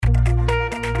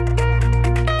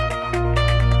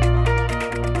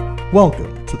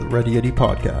Welcome to the Ready Yeti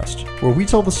Podcast, where we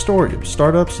tell the story of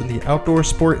startups in the outdoor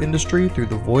sport industry through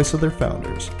the voice of their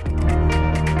founders.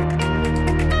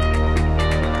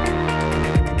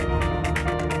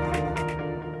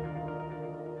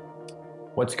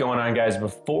 What's going on, guys?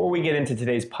 Before we get into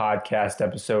today's podcast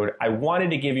episode, I wanted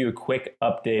to give you a quick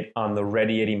update on the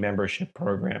Ready Yeti membership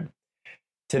program.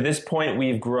 To this point,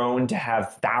 we've grown to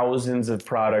have thousands of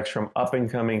products from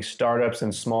up-and-coming startups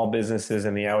and small businesses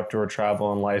in the outdoor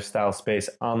travel and lifestyle space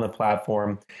on the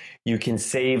platform. You can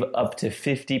save up to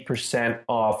 50%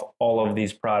 off all of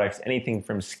these products, anything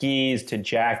from skis to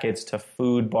jackets to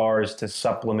food bars to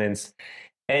supplements.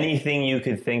 Anything you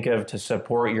could think of to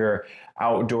support your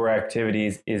outdoor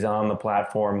activities is on the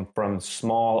platform from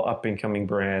small up-and-coming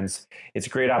brands. It's a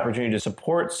great opportunity to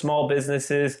support small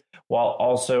businesses while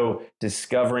also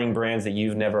discovering brands that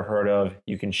you've never heard of.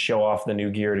 You can show off the new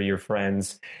gear to your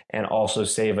friends and also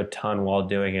save a ton while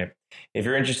doing it. If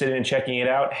you're interested in checking it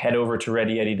out, head over to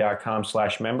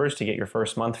readyyeti.com/members to get your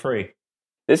first month free.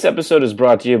 This episode is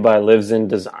brought to you by Livzen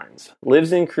Designs.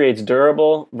 Livzen creates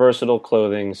durable, versatile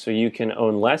clothing so you can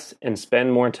own less and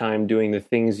spend more time doing the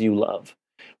things you love.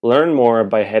 Learn more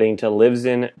by heading to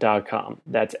livzen.com.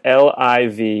 That's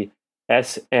LIVSN.com.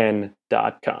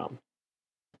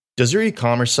 Does your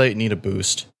e-commerce site need a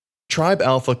boost? Tribe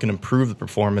Alpha can improve the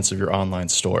performance of your online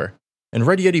store. And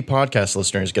Ready Yeti podcast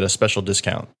listeners get a special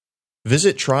discount.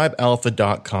 Visit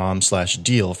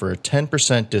tribealpha.com/deal for a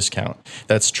 10% discount.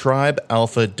 That's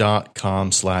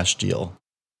tribealpha.com/deal.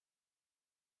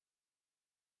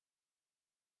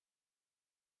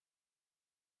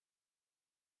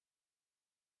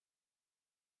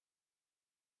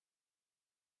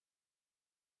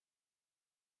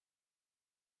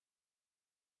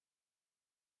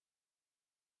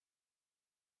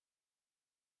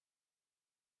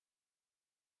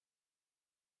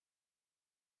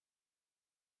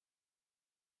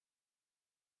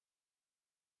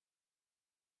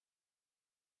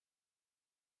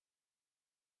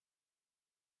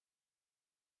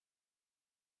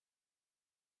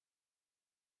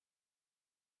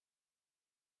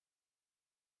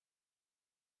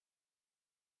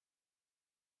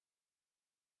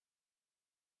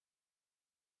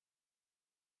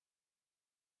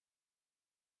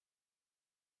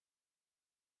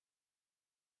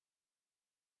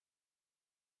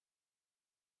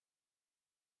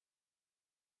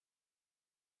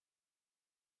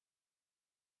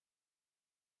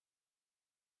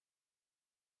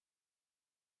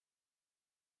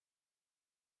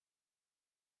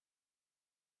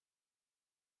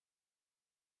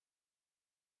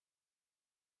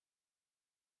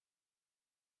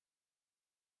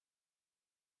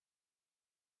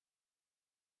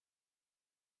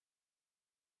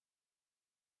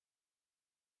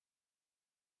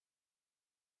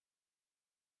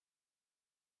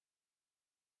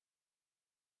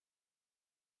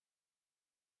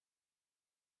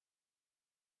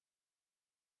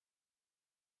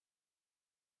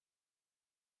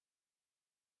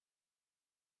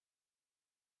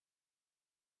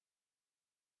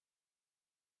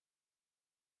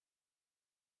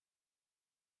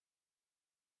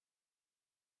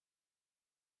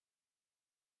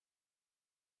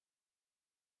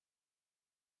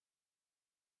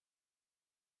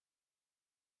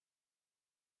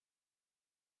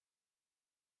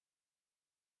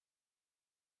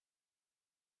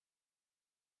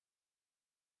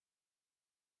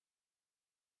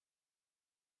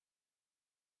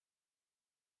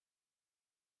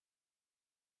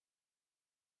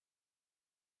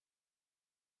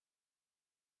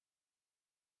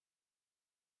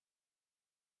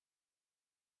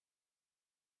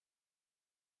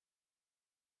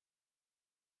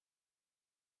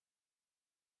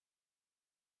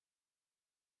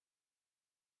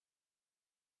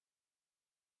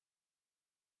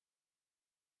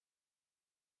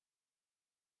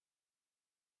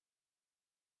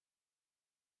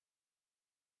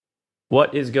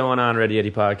 What is going on, Ready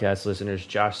Yeti podcast listeners?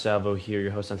 Josh Salvo here,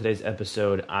 your host. On today's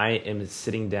episode, I am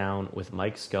sitting down with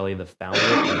Mike Scully, the founder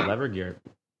of Lever Gear.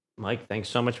 Mike, thanks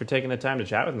so much for taking the time to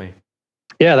chat with me.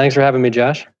 Yeah, thanks for having me,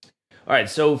 Josh. All right,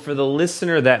 so for the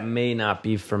listener that may not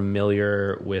be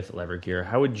familiar with Lever Gear,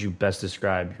 how would you best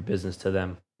describe your business to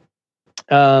them?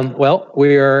 Well,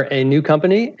 we are a new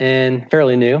company and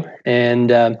fairly new,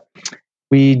 and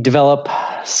we develop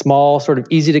small, sort of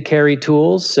easy to carry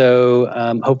tools. So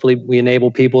hopefully we enable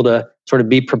people to sort of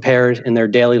be prepared in their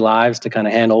daily lives to kind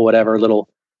of handle whatever little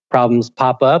problems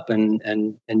pop up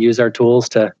and use our tools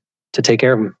to take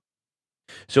care of them.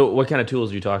 So what kind of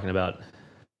tools are you talking about?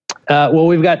 Well,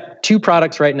 we've got two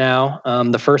products right now.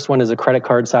 The first one is a credit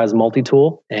card size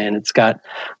multi-tool, and it's got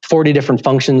 40 different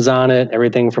functions on it,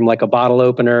 everything from like a bottle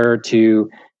opener to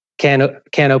can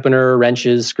opener,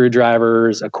 wrenches,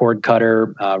 screwdrivers, a cord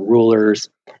cutter, rulers.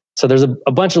 So there's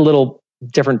a bunch of little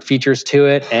different features to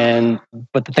it,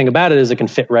 but the thing about it is it can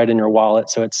fit right in your wallet,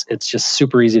 so it's just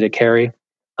super easy to carry.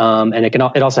 And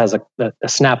it also has a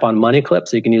snap-on money clip,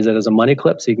 so you can use it as a money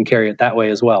clip, so you can carry it that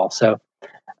way as well. So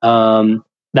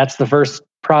that's the first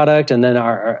product. And then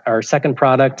our second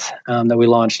product that we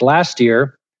launched last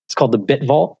year, it's called the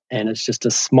BitVault, and it's just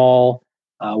a small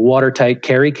watertight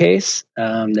carry case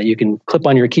that you can clip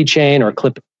on your keychain or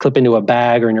clip into a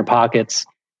bag or in your pockets.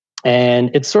 And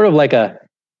it's sort of like a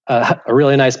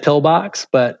really nice pill box,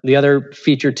 but the other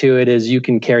feature to it is you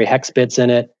can carry hex bits in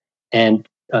it and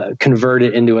convert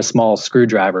it into a small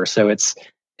screwdriver. So it's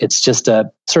just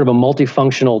a sort of a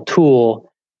multifunctional tool,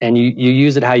 and you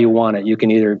use it how you want it. You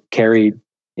can either carry,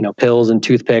 pills and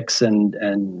toothpicks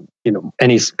and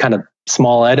any kind of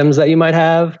small items that you might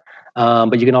have,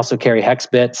 but you can also carry hex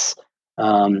bits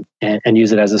and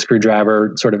use it as a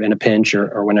screwdriver, sort of in a pinch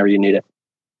or whenever you need it.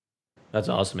 That's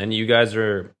awesome. And you guys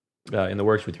are in the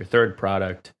works with your third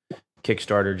product,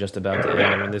 Kickstarter, just about to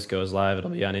end. When this goes live,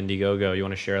 it'll be on Indiegogo. You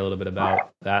want to share a little bit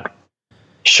about that?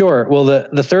 Sure. Well,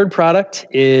 the third product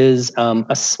is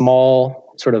a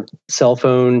small sort of cell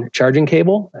phone charging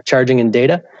cable, charging and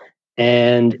data.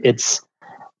 And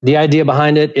the idea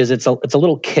behind it is it's a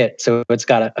little kit. So it's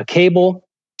got a cable,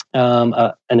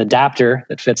 an adapter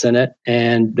that fits in it,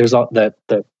 and there's the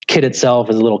kit itself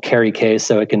is a little carry case,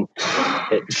 so it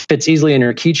fits easily in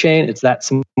your keychain. It's that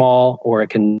small, or it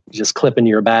can just clip into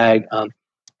your bag.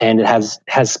 And it has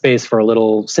space for a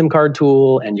little SIM card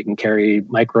tool, and you can carry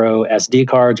micro SD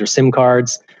cards or SIM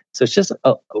cards. So it's just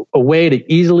a way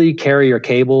to easily carry your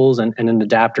cables and an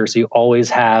adapter, so you always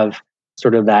have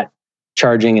sort of that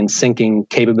charging and syncing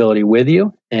capability with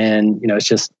you. And it's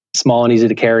just small and easy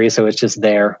to carry, so it's just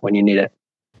there when you need it.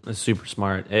 That's super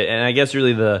smart. And I guess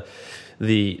really the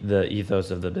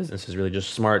ethos of the business is really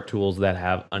just smart tools that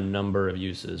have a number of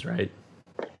uses, right?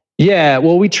 Yeah.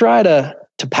 Well, we try to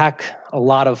pack a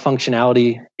lot of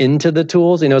functionality into the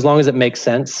tools, as long as it makes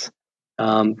sense.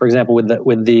 For example, with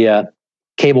the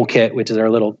cable kit, which is our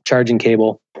little charging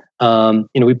cable,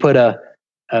 we put a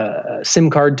SIM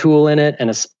card tool in it and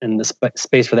the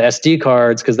space for the SD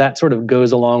cards, because that sort of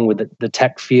goes along with the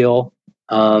tech feel.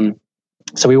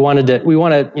 So we want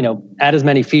to add as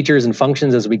many features and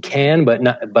functions as we can, but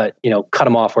cut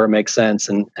them off where it makes sense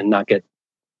and not get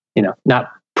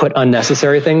not put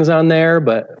unnecessary things on there,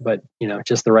 but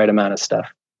just the right amount of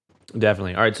stuff.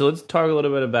 Definitely. All right, so let's talk a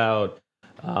little bit about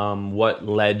what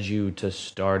led you to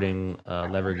starting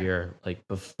Levergear. Like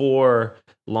before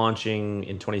launching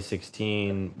in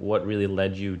 2016, what really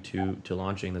led you to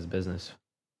launching this business?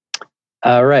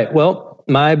 Right. Well,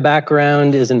 my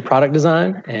background is in product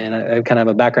design, and I kind of have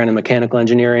a background in mechanical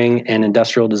engineering and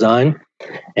industrial design.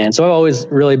 And so I've always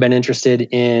really been interested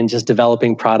in just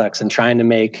developing products and trying to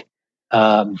make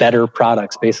better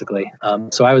products, basically.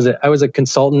 So I was a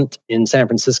consultant in San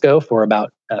Francisco for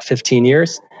about 15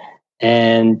 years.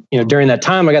 And during that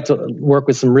time, I got to work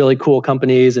with some really cool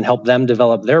companies and help them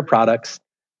develop their products.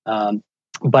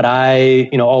 But I,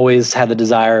 always had the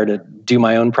desire to do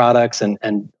my own products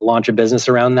and launch a business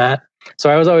around that.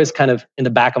 So I was always kind of in the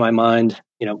back of my mind,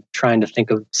 trying to think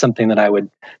of something that I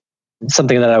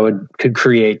could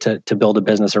create to build a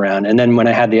business around. And then when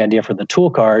I had the idea for the tool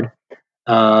card,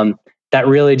 that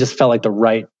really just felt like the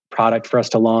right product for us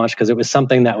to launch, because it was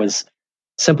something that was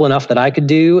simple enough that I could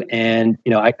do. And,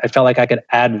 I felt like I could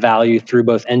add value through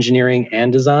both engineering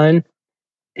and design.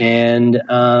 And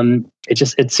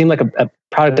it seemed like a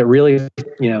product that really,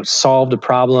 solved a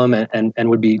problem and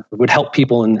would help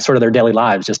people in sort of their daily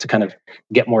lives, just to kind of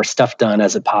get more stuff done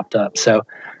as it popped up. So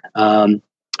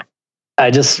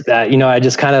I just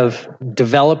kind of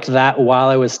developed that while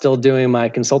I was still doing my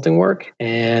consulting work.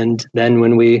 And then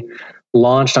when we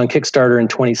launched on Kickstarter in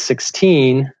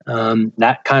 2016,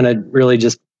 that kind of really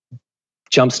just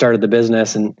jump-started the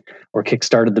business or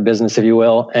kick-started the business, if you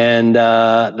will. And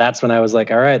that's when I was like,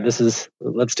 all right,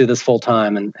 let's do this full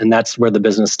time. And that's where the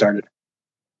business started.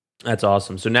 That's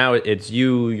awesome. So now it's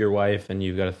you, your wife, and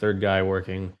you've got a third guy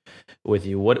working with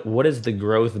you. What has the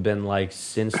growth been like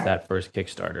since that first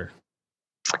Kickstarter?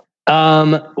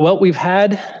 Well, we've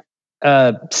had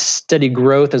steady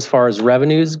growth as far as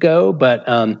revenues go, but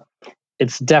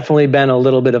it's definitely been a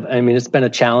little bit it's been a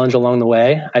challenge along the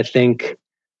way. I think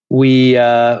we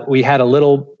had a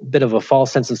little bit of a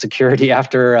false sense of security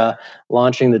after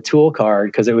launching the tool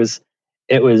card, because it was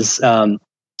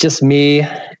just me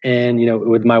and,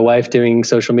 with my wife doing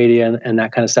social media and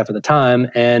that kind of stuff at the time.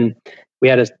 And we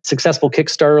had a successful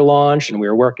Kickstarter launch, and we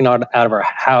were working out of our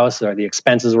house, or the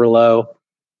expenses were low.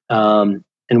 And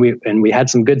we had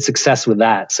some good success with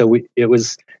that. So we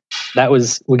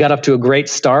got up to a great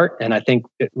start. And I think,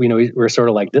 we were sort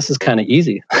of like, this is kind of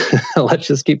easy. Let's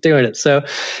just keep doing it. So,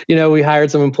 we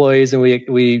hired some employees, and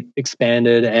we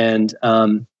expanded and,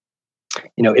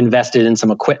 invested in some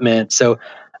equipment. So,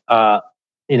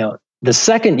 the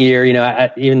second year,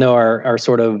 even though our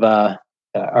sort of,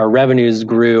 our revenues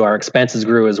grew, our expenses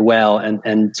grew as well.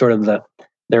 And sort of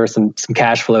there were some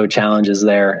cash flow challenges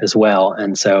there as well.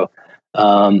 And so,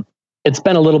 it's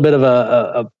been a little bit of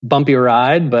a bumpy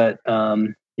ride, but,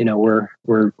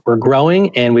 we're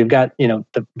growing, and we've got,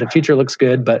 the future looks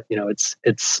good, but,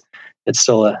 it's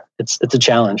still a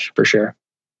challenge for sure.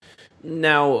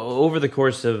 Now, over the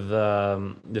course of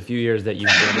the few years that you've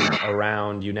been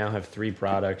around, you now have 3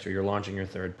 products, or you're launching your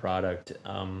 3rd product.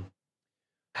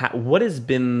 What has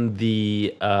been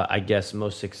the, I guess,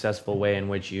 most successful way in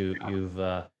which you've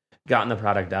gotten the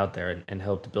product out there and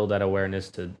helped build that awareness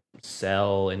to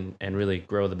sell and really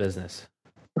grow the business?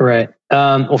 Right.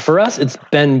 Well, for us, it's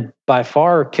been by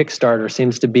far Kickstarter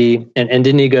seems to be, and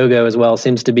Indiegogo as well,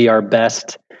 seems to be our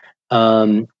best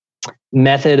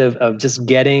method of just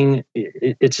getting.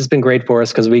 It's just been great for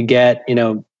us because we get,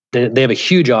 they have a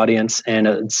huge audience, and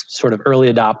it's sort of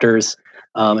early adopters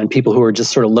and people who are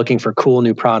just sort of looking for cool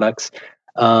new products.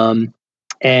 And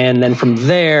then from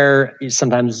there,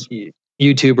 sometimes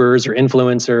YouTubers or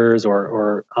influencers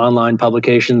or online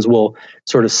publications will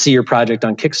sort of see your project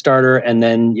on Kickstarter, and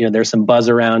then there's some buzz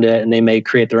around it, and they may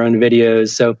create their own videos.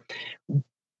 So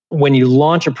when you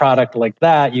launch a product like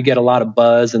that, you get a lot of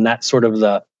buzz, and that's sort of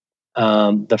the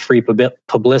free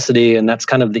publicity, and that's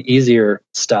kind of the easier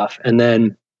stuff. And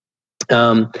then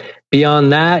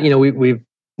beyond that,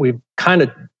 we've kind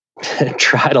of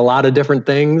tried a lot of different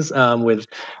things with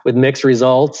mixed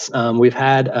results. We've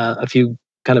had a few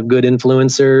kind of good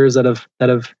influencers that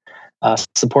have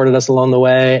supported us along the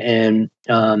way, and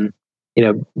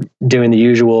doing the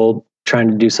usual, trying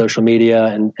to do social media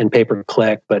and pay per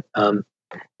click, but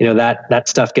that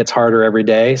stuff gets harder every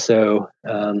day. So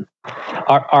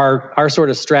our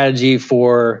sort of strategy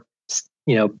for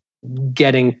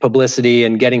getting publicity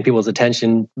and getting people's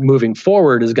attention moving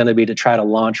forward is going to be to try to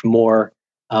launch more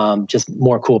just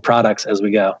more cool products as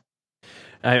we go.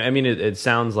 I mean, it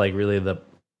sounds like really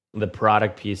the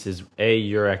product piece is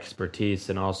your expertise,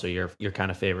 and also your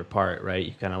kind of favorite part, right?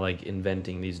 You kind of like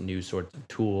inventing these new sorts of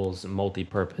tools and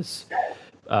multi-purpose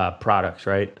products,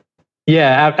 right?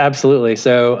 Yeah, absolutely.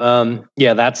 So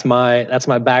that's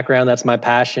my background, that's my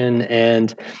passion,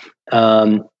 and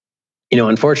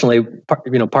unfortunately,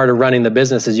 part of running the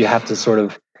business is you have to sort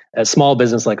of, a small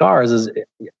business like ours is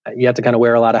you have to kind of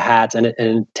wear a lot of hats, and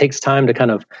it takes time to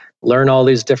kind of learn all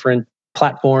these different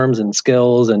platforms and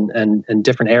skills and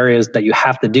different areas that you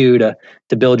have to do to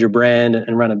build your brand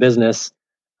and run a business.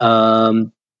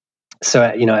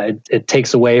 So it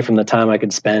takes away from the time I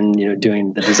could spend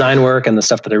doing the design work and the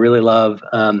stuff that I really love.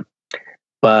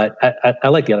 But I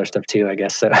like the other stuff too, I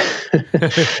guess. So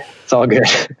it's all good.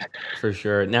 For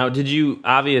sure. Now,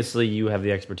 obviously you have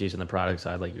the expertise on the product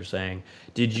side, like you're saying.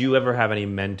 Did you ever have any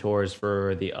mentors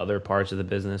for the other parts of the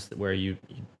business where you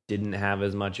didn't have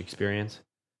as much experience?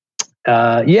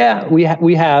 Yeah, we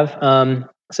have.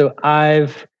 So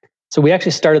we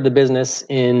actually started the business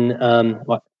in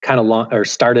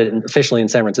started officially in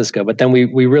San Francisco, but then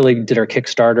we really did our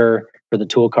Kickstarter for the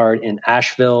tool card in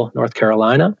Asheville, North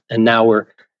Carolina, and now we're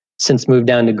since moved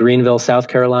down to Greenville, South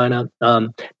Carolina.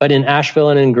 But in Asheville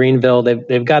and in Greenville,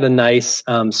 they've got a nice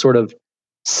sort of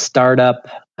startup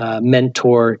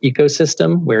mentor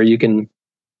ecosystem where you can.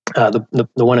 The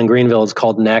one in Greenville is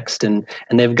called Next, and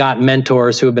they've got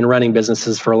mentors who have been running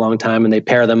businesses for a long time, and they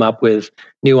pair them up with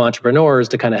new entrepreneurs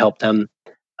to kind of help them,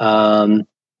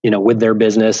 with their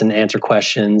business and answer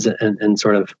questions and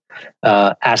sort of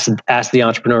ask the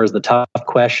entrepreneurs the tough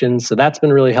questions. So that's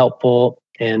been really helpful.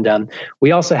 And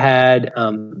we also had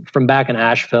from back in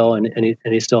Asheville, and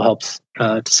he still helps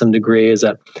to some degree.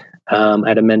 I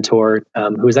had a mentor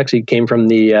who actually came from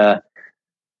the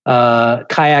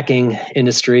kayaking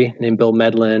industry named Bill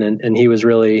Medlin, and he was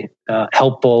really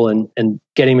helpful in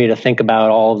getting me to think about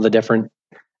all of the different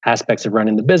aspects of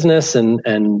running the business and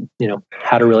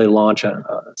how to really launch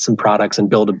some products and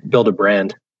build a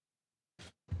brand.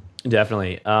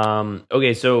 Definitely.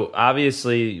 Okay, so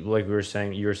obviously, like you were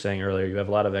saying earlier, you have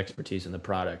a lot of expertise in the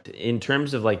product. In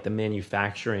terms of like the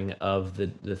manufacturing of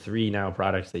the 3 now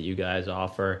products that you guys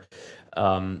offer,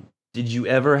 did you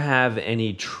ever have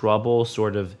any trouble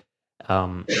sort of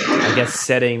I guess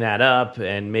setting that up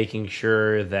and making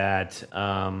sure that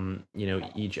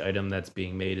each item that's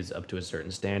being made is up to a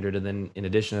certain standard, and then in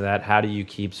addition to that, how do you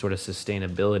keep sort of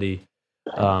sustainability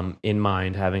in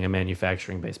mind, having a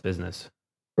manufacturing-based business?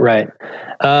 Right.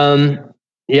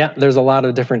 Yeah, there's a lot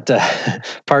of different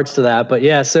parts to that, but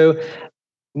yeah. So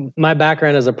my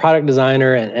background as a product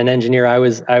designer and engineer, I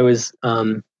was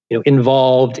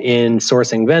involved in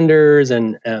sourcing vendors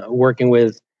and working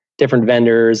with different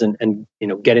vendors and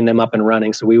getting them up and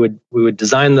running. So we would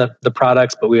design the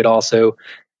products, but we would also,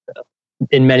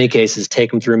 in many cases,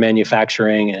 take them through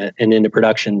manufacturing and into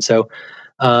production. So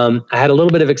I had a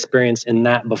little bit of experience in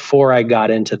that before I got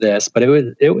into this, but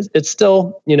it's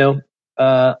still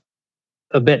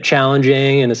a bit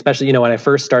challenging, and especially when I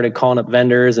first started calling up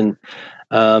vendors and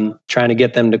trying to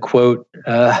get them to quote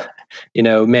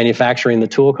manufacturing the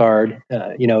tool card,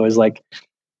 is like,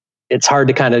 it's hard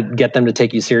to kind of get them to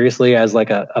take you seriously as like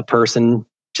a person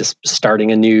just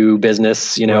starting a new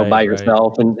business, by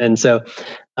yourself. Right. And so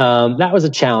that was a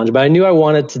challenge, but I knew I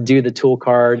wanted to do the tool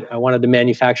card. I wanted to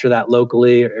manufacture that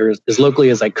locally, or as locally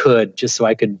as I could, just so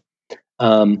I could,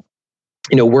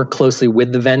 work closely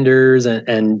with the vendors.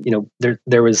 And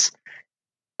there was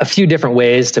a few different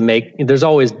ways to make, there's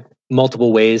always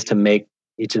multiple ways to make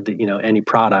each of the, any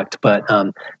product, but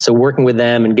so working with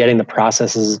them and getting the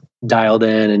processes dialed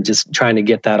in and just trying to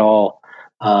get that all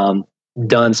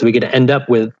done so we could end up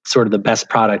with sort of the best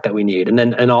product that we need.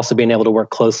 And also being able to work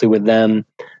closely with them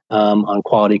on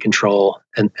quality control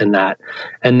and that.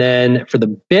 And then for the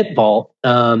Bit Vault,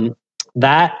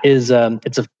 that is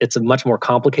it's a much more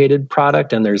complicated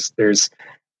product, and there's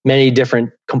many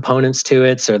different components to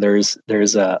it. So there's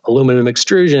aluminum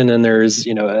extrusion, and there's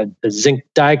a zinc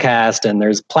die cast, and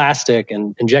there's plastic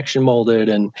and injection molded,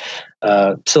 and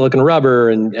silicon rubber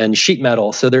and sheet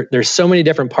metal. So there's so many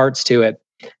different parts to it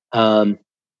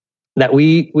that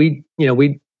we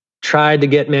tried to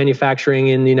get manufacturing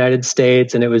in the United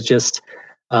States, and it was just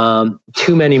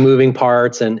too many moving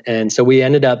parts, and so we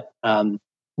ended up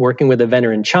working with a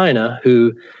vendor in China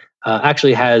who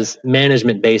actually has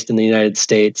management based in the United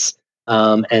States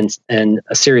and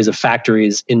a series of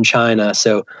factories in China.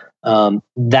 So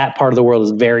that part of the world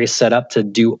is very set up to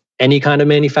do any kind of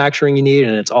manufacturing you need,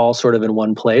 and it's all sort of in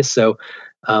one place. So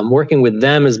working with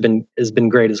them has been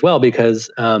great as well,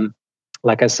 because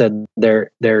like I said,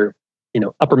 their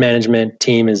upper management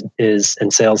team is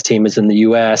and sales team is in the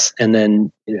US, and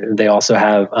then they also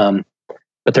have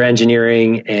but their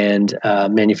engineering and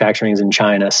manufacturing is in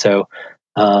China. So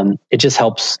it just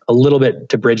helps a little bit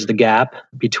to bridge the gap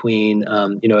between,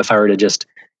 if I were to just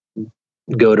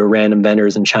go to random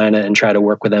vendors in China and try to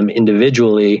work with them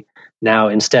individually. Now,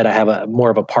 instead, I have more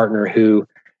of a partner who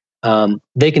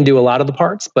they can do a lot of the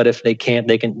parts, but if they can't,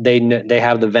 they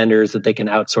have the vendors that they can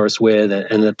outsource with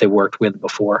and that they worked with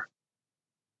before.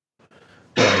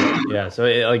 Right. Yeah. So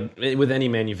with any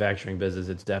manufacturing business,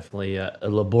 it's definitely a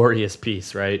laborious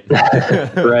piece, right?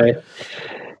 Right.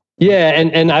 Yeah.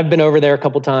 And I've been over there a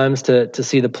couple times to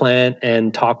see the plant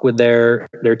and talk with their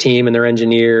team and their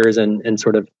engineers and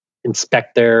sort of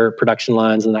inspect their production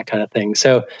lines and that kind of thing.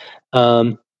 So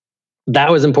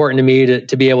that was important to me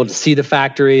to be able to see the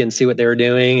factory and see what they were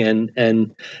doing.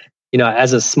 And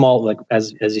as a small,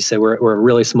 as you said, we're a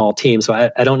really small team. So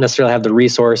I don't necessarily have the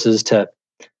resources to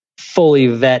fully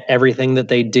vet everything that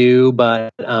they do,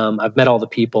 but I've met all the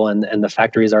people, and the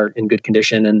factories are in good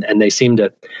condition, and they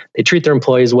treat their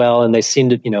employees well, and they seem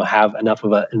to have enough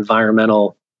of an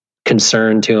environmental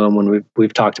concern to them when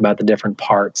we've talked about the different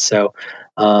parts. So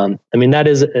that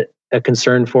is a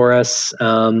concern for us,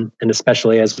 and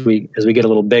especially as we get a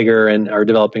little bigger and are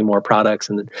developing more products.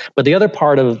 But the other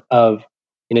part of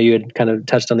you had kind of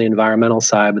touched on the environmental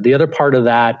side, but the other part of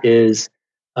that is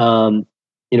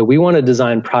we want to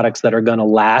design products that are going to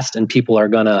last and people are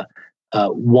going to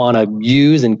want to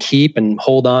use and keep and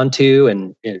hold on to.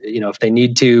 And, if they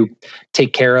need to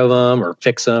take care of them or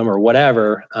fix them or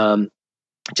whatever,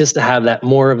 just to have that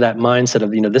more of that mindset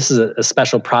of, this is a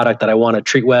special product that I want to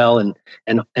treat well and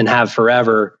have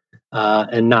forever,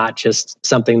 and not just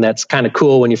something that's kind of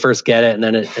cool when you first get it.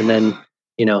 And then,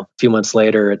 a few months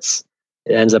later, it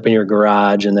ends up in your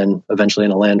garage and then eventually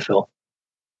in a landfill.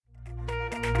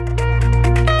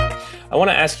 I want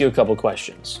to ask you a couple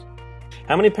questions.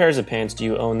 How many pairs of pants do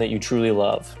you own that you truly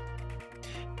love?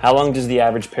 How long does the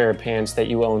average pair of pants that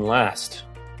you own last?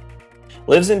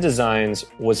 Lives in Designs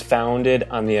was founded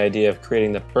on the idea of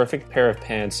creating the perfect pair of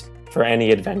pants for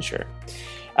any adventure.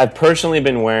 I've personally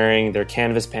been wearing their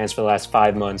canvas pants for the last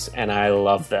 5 months, and I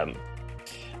love them.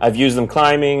 I've used them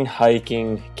climbing,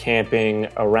 hiking, camping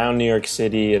around New York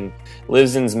City, and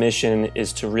Livzin's mission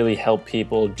is to really help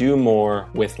people do more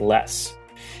with less.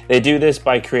 They do this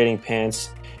by creating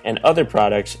pants and other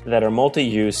products that are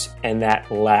multi-use and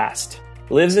that last.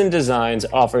 Livzin Designs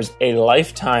offers a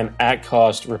lifetime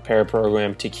at-cost repair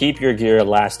program to keep your gear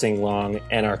lasting long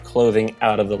and our clothing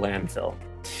out of the landfill.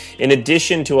 In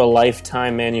addition to a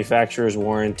lifetime manufacturer's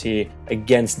warranty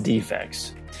against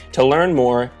defects. To learn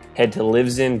more, head to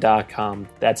livzin.com.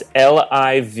 That's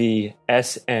LIVSN.com.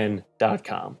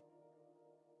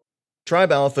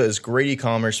 Tribe Alpha is great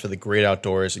e-commerce for the great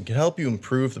outdoors and can help you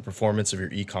improve the performance of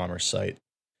your e-commerce site.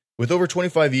 With over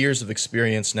 25 years of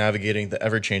experience navigating the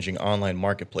ever-changing online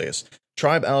marketplace,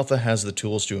 Tribe Alpha has the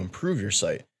tools to improve your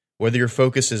site. Whether your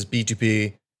focus is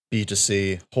B2B,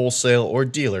 B2C, wholesale, or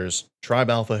dealers, Tribe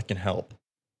Alpha can help.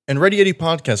 And Ready Yeti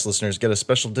podcast listeners get a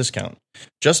special discount.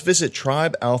 Just visit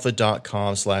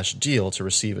tribealpha.com/deal to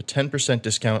receive a 10%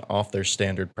 discount off their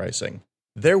standard pricing.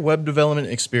 Their web development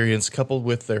experience coupled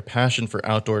with their passion for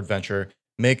outdoor adventure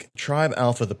make Tribe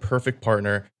Alpha the perfect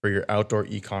partner for your outdoor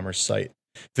e-commerce site.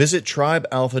 Visit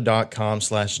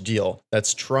tribealpha.com/deal.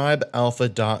 That's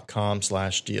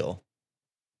tribealpha.com/deal.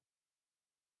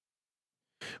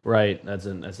 Right. That's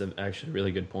actually a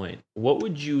really good point. What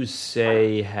would you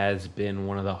say has been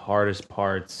one of the hardest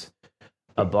parts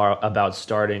about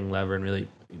starting Lever and really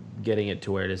getting it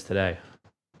to where it is today?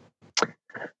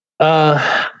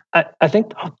 I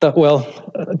think,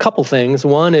 a couple things.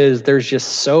 One is there's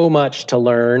just so much to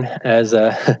learn as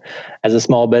a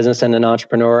small business and an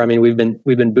entrepreneur. I mean, we've been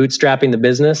bootstrapping the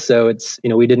business, so it's,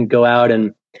 we didn't go out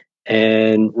and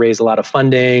raise a lot of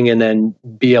funding and then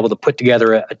be able to put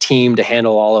together a team to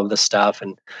handle all of this stuff.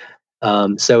 And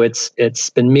so it's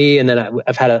been me, and then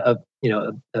I've had a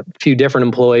few different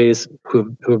employees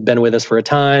who have been with us for a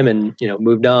time and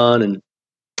moved on,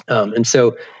 and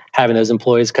so having those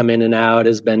employees come in and out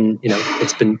has been,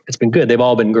 it's been good. They've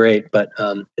all been great, but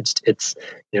it's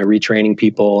retraining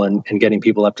people and getting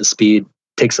people up to speed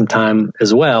takes some time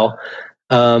as well.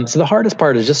 So the hardest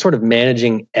part is just sort of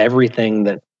managing everything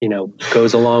that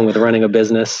goes along with running a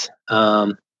business,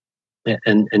 and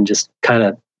just kind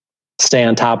of stay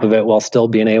on top of it while still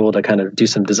being able to kind of do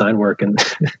some design work and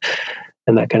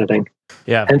and that kind of thing.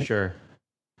 Yeah, for sure.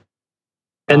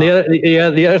 And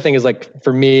the other thing is, like,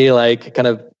 for me, like, kind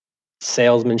of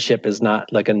salesmanship is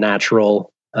not like a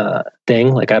natural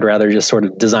thing. Like, I'd rather just sort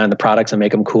of design the products and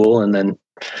make them cool and then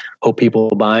hope people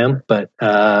will buy them. But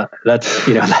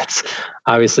that's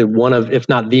obviously one of, if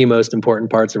not the most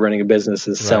important parts of running a business,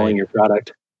 is selling your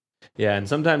product. Yeah, and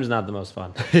sometimes not the most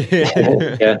fun.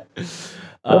 Yeah.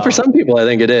 Well, for some people, I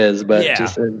think it is, but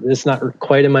just it's not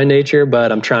quite in my nature.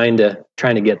 But I'm trying to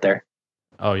get there.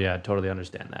 Oh yeah, totally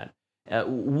understand that.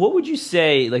 What would you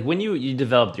say, like, when you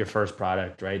developed your first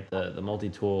product, right, the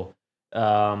multi-tool,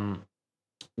 who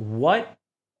were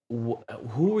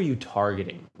you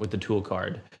targeting with the tool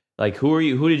card? Like,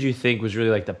 who did you think was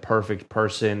really like the perfect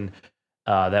person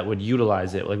that would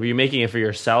utilize it? Like, were you making it for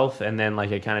yourself and then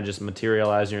like it kind of just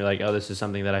materialized and you're like, oh, this is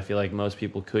something that I feel like most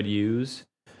people could use?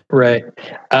 Right.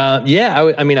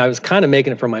 I was kind of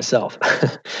making it for myself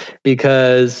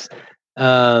because,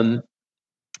 as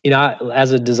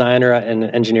a designer and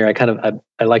engineer, I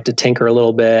like to tinker a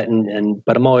little bit,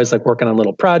 but I'm always like working on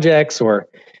little projects or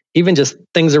even just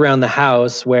things around the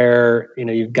house where,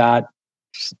 you've got,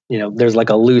 there's like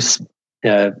a loose,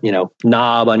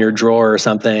 knob on your drawer or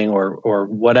something or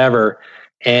whatever.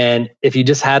 And if you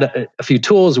just had a few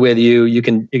tools with you, you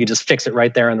can just fix it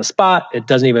right there on the spot. It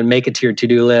doesn't even make it to your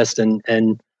to-do list.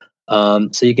 And so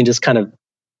you can just kind of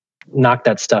knock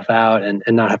that stuff out and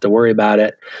not have to worry about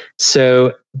it.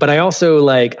 So, but I also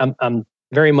I'm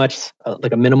very much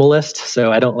like a minimalist.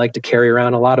 So I don't like to carry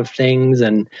around a lot of things,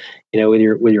 and, with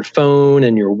your phone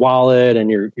and your wallet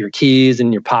and your keys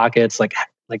in your pockets, like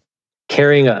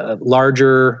carrying a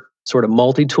larger sort of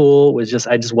multi-tool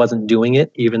I just wasn't doing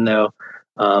it, even though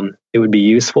it would be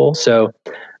useful. So,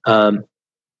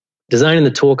 designing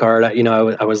the tool card, I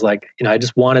was like, I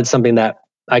just wanted something that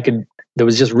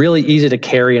was just really easy to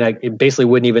carry, and I basically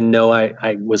wouldn't even know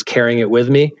I was carrying it with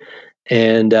me.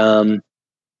 And so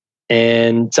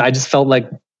I just felt like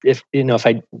if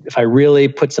I really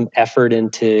put some effort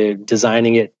into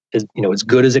designing it as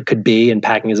good as it could be and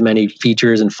packing as many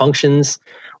features and functions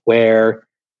where,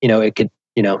 it could,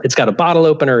 it's got a bottle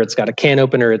opener, it's got a can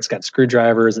opener, it's got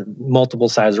screwdrivers and multiple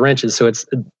size wrenches. So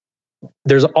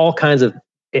there's all kinds of,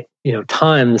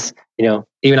 times,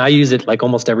 even I use it like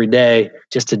almost every day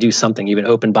just to do something, even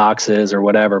open boxes or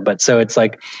whatever. But so it's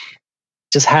like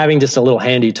just having just a little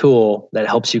handy tool that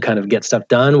helps you kind of get stuff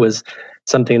done was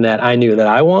something that I knew that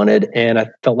I wanted, and I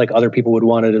felt like other people would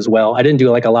want it as well. I didn't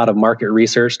do like a lot of market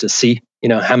research to see,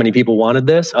 how many people wanted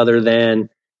this, other than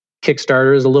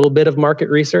Kickstarter is a little bit of market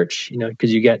research,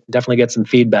 because you definitely get some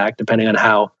feedback depending on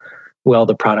how well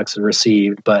the products are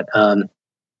received. But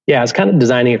yeah, I was kind of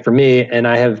designing it for me, and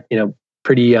I have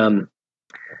pretty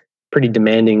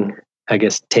demanding, I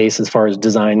guess, taste as far as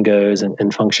design goes and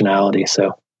functionality.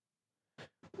 So,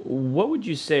 what would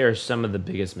you say are some of the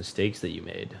biggest mistakes that you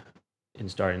made in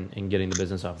starting and getting the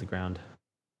business off the ground?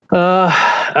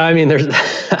 I mean,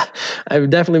 I've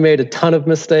definitely made a ton of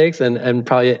mistakes, and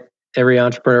probably every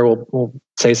entrepreneur will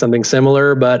say something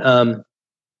similar. But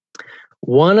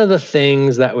one of the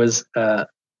things that was a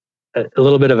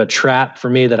little bit of a trap for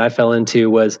me that I fell into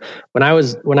was when I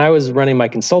was running my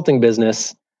consulting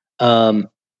business.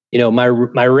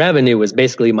 My revenue was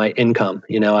basically my income.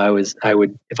 I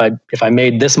would if I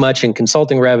made this much in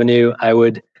consulting revenue, I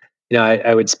would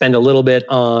spend a little bit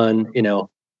on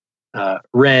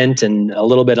rent and a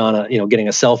little bit on getting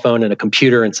a cell phone and a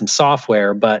computer and some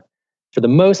software. But for the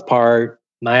most part,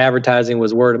 my advertising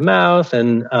was word of mouth,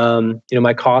 and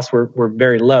my costs were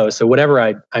very low. So whatever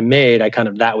I made,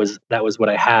 that was what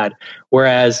I had.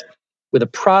 Whereas with a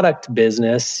product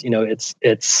business,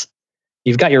 it's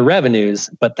you've got your revenues,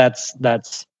 but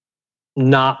that's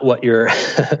not what your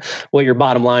what your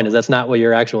bottom line is. That's not what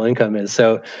your actual income is.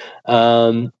 So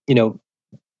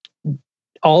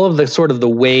all of the sort of the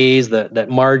ways that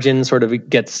margin sort of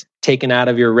gets taken out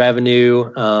of your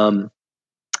revenue,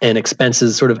 and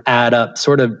expenses sort of add up,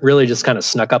 sort of really just kind of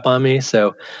snuck up on me.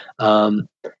 So, and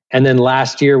then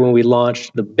last year when we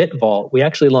launched the BitVault, we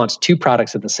actually launched two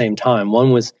products at the same time.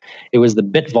 One was the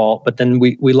BitVault, but then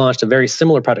we launched a very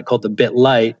similar product called the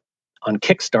BitLite on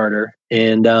Kickstarter,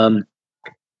 and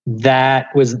that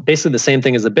was basically the same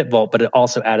thing as the BitVault, but it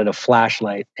also added a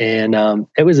flashlight, and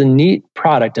it was a neat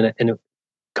product, and it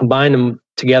combined them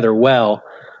together well.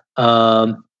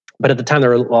 But at the time, there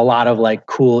were a lot of like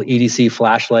cool EDC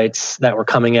flashlights that were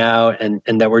coming out, and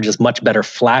that were just much better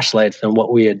flashlights than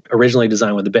what we had originally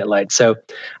designed with the BitLite. So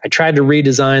I tried to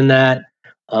redesign that.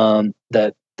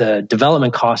 The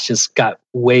development costs just got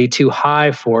way too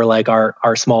high for like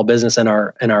our small business and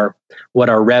our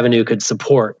what our revenue could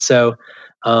support. So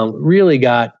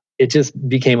it just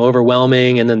became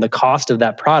overwhelming, and then the cost of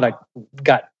that product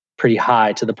got pretty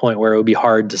high to the point where it would be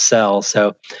hard to sell.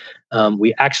 So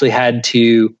we actually had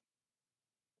to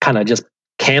kind of just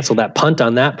cancel that, punt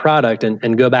on that product,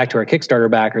 and go back to our Kickstarter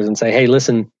backers and say, hey,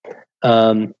 listen,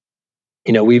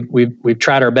 we've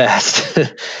tried our best,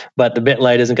 but the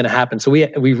BitLite isn't going to happen. So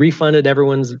we refunded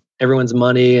everyone's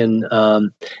money, and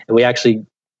we actually,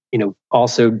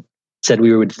 also said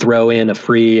we would throw in a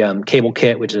free cable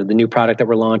kit, which is the new product that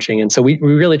we're launching. And so we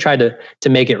really tried to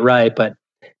make it right, but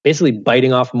basically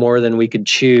biting off more than we could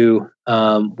chew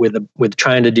with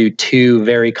trying to do two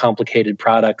very complicated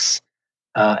products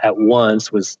at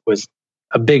once was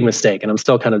a big mistake, and I'm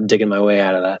still kind of digging my way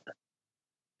out of that.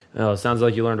 Oh, it sounds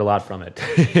like you learned a lot from it.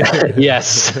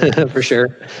 Yes, for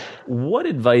sure. What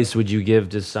advice would you give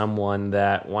to someone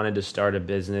that wanted to start a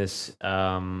business?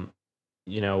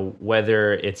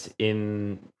 Whether it's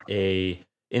in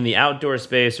the outdoor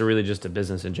space or really just a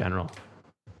business in general.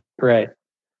 Right.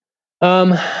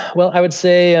 Well, I would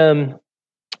say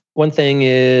one thing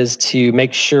is to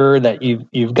make sure that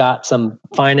you've got some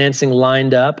financing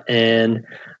lined up, and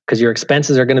because your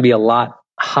expenses are going to be a lot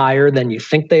higher than you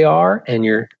think they are, and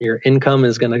your income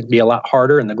is going to be a lot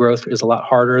harder, and the growth is a lot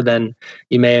harder than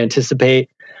you may anticipate.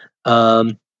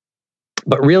 But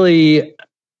really,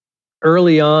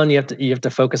 early on, you have to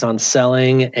focus on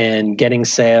selling and getting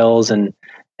sales and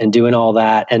doing all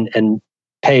that, and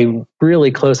pay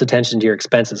really close attention to your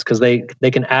expenses, because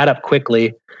they can add up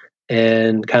quickly.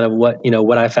 And kind of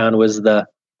what I found was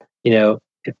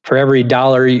for every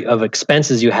dollar of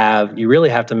expenses you have, you really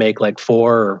have to make like $4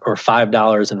 or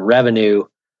 $5 in revenue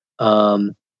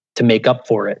to make up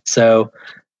for it. So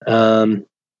I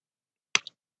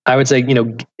would say,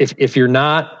 if you're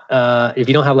not, if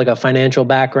you don't have like a financial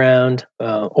background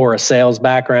or a sales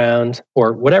background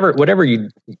or whatever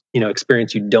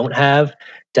experience you don't have,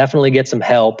 definitely get some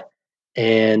help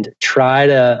and try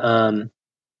to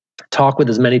talk with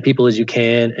as many people as you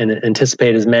can and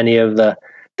anticipate as many of the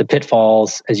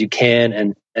pitfalls as you can,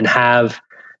 and have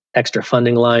extra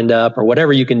funding lined up or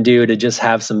whatever you can do to just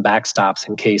have some backstops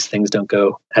in case things don't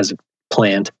go as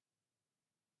planned.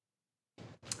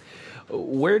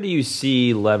 Where do you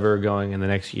see Lever going in the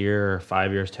next year, or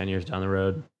 5 years, 10 years down the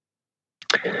road?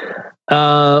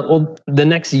 Well, the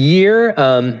next year,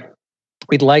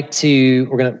 we'd like to.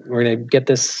 We're gonna get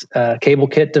this cable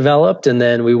kit developed, and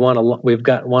then we want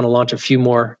to launch a few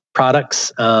more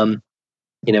products.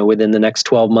 within the next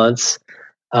 12 months.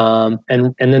 And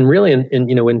then really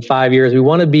in 5 years, we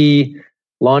want to be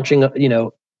launching,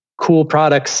 cool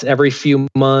products every few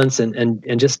months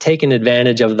and just taking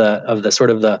advantage of the sort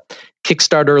of the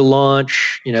Kickstarter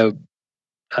launch,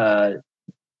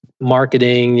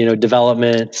 marketing,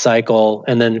 development cycle,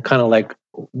 and then kind of like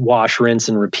wash, rinse,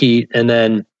 and repeat. And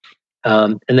then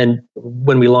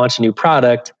when we launch a new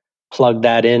product, plug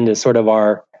that into sort of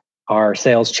our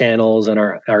sales channels and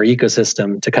our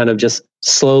ecosystem to kind of just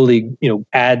slowly,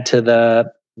 add to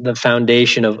the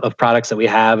foundation of products that we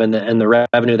have and the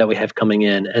revenue that we have coming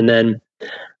in. And then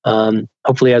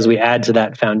hopefully as we add to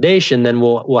that foundation, then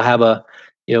we'll have a,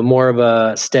 more of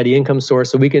a steady income source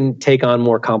so we can take on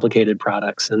more complicated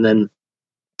products. And then,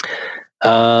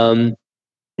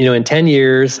 in 10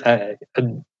 years,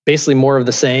 basically more of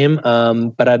the same.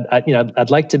 But I'd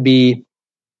like to be,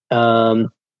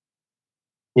 in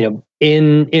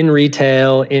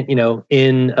retail,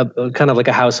 in a kind of like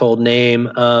a household name,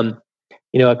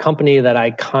 a company that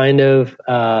I kind of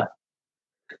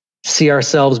see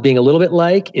ourselves being a little bit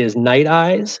like is Night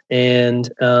Eyes. And,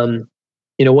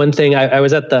 one thing, I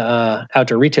was at the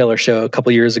Outdoor Retailer show a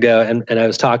couple years ago, and I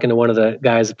was talking to one of the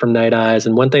guys from Night Eyes.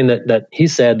 And one thing that he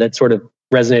said that sort of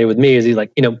resonated with me is he's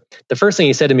like, the first thing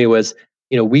he said to me was,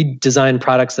 we design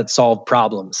products that solve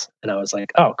problems. And I was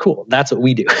like, oh, cool. That's what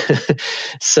we do.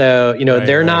 So,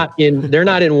 they're not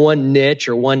in one niche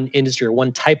or one industry or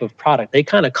one type of product. They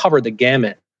kind of cover the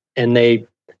gamut,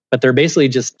 but they're basically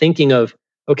just thinking of,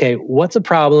 okay, what's a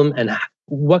problem and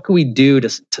what can we do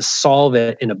to solve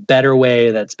it in a better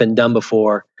way that's been done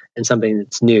before and something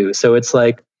that's new. So it's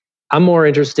like, I'm more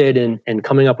interested in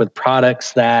coming up with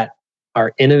products that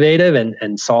are innovative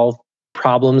and solve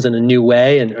problems in a new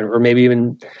way, or maybe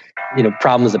even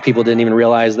problems that people didn't even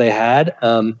realize they had,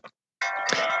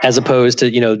 as opposed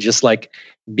to just like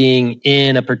being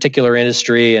in a particular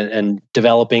industry and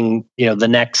developing the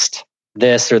next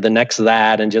this or the next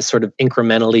that, and just sort of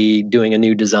incrementally doing a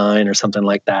new design or something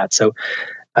like that. So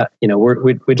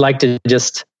we'd like to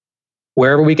just,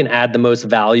 wherever we can add the most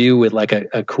value with like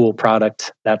a cool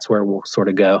product, that's where we'll sort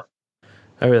of go.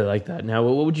 I really like that. Now,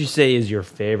 what would you say is your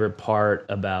favorite part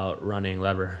about running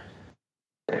Lever?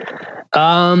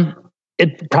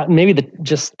 Maybe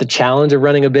just the challenge of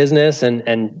running a business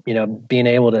and being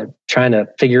able to trying to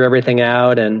figure everything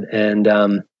out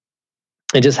and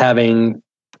just having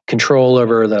control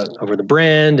over the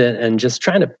brand and just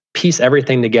trying to piece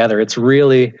everything together. It's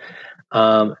really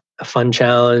a fun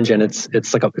challenge, and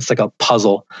it's like a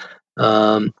puzzle.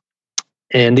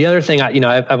 And the other thing,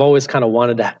 I've always kind of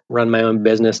wanted to run my own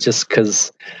business, just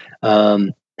because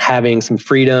having some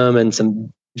freedom and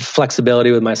some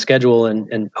flexibility with my schedule,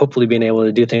 and hopefully being able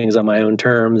to do things on my own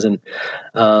terms. And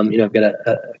I've got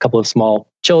a couple of small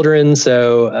children,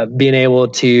 so being able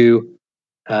to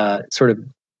sort of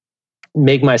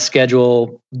make my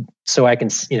schedule so I can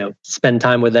spend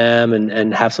time with them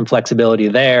and have some flexibility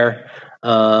there.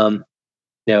 So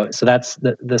that's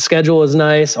the schedule is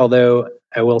nice, although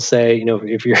I will say,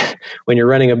 when you're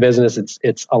running a business,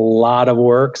 it's a lot of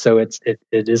work. So it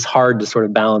is hard to sort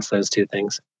of balance those two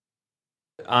things.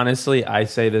 Honestly, I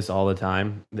say this all the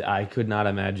time. I could not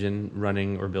imagine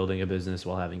running or building a business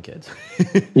while having kids.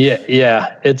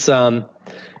 Yeah. It's,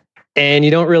 and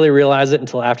you don't really realize it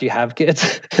until after you have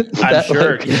kids. I'm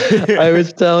sure. I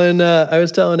was telling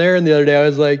Aaron the other day, I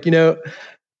was like,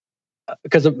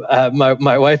 because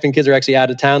my wife and kids are actually out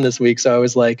of town this week. So I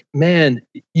was like, man,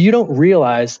 you don't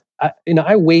realize,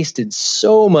 I wasted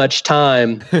so much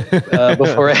time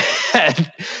before I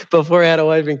had a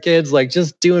wife and kids, like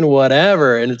just doing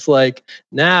whatever. And it's like,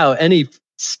 now any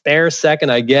spare second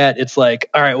I get, it's like,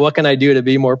 all right, what can I do to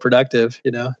be more productive?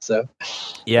 So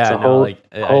yeah, it's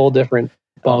a whole different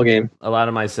ball game. A lot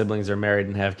of my siblings are married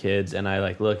and have kids, and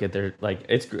I look at their,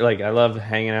 it's like, I love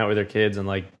hanging out with their kids, and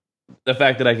the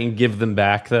fact that I can give them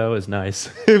back, though, is nice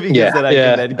because then I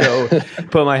can then go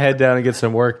put my head down and get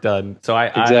some work done. So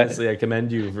honestly, I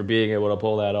commend you for being able to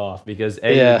pull that off, because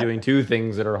you're doing two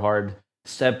things that are hard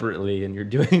separately, and you're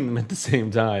doing them at the same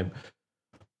time.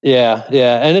 Yeah,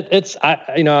 and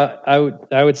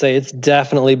I would say it's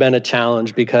definitely been a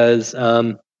challenge because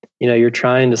you're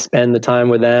trying to spend the time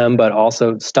with them, but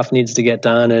also stuff needs to get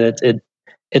done, and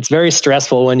it's very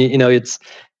stressful when it's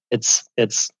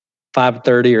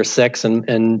 5:30 or 6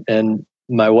 and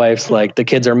my wife's like, the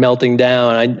kids are melting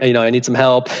down. I need some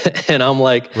help. And I'm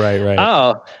like, right.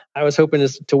 Oh, I was hoping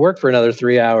to work for another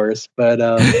 3 hours, but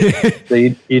so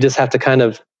you just have to kind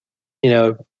of,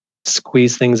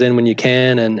 squeeze things in when you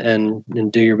can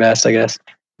and do your best, I guess.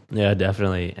 Yeah,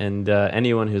 definitely. And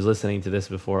anyone who's listening to this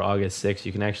before August 6th,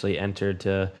 you can actually enter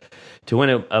to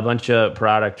win a bunch of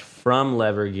product from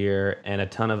Lever Gear and a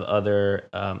ton of other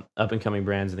up-and-coming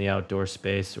brands in the outdoor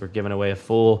space. We're giving away a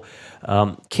full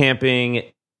camping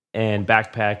and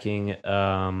backpacking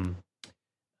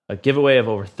a giveaway of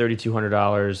over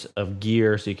 $3,200 of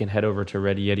gear, so you can head over to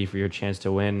Ready Yeti for your chance to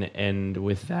win. And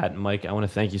with that, Mike, I want to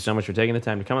thank you so much for taking the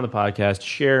time to come on the podcast,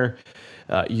 share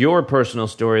your personal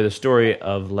story, the story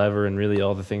of Lever, and really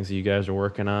all the things that you guys are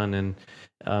working on and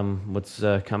what's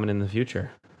coming in the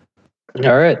future.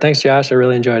 All right. Thanks, Josh. I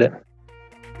really enjoyed it.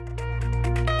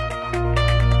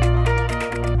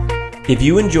 If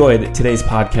you enjoyed today's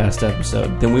podcast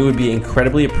episode, then we would be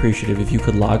incredibly appreciative if you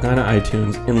could log on to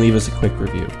iTunes and leave us a quick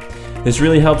review. This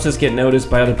really helps us get noticed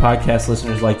by other podcast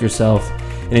listeners like yourself.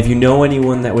 And if you know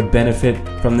anyone that would benefit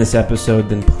from this episode,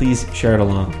 then please share it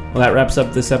along. Well, that wraps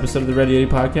up this episode of the Ready Yeti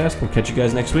Podcast. We'll catch you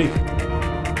guys next week.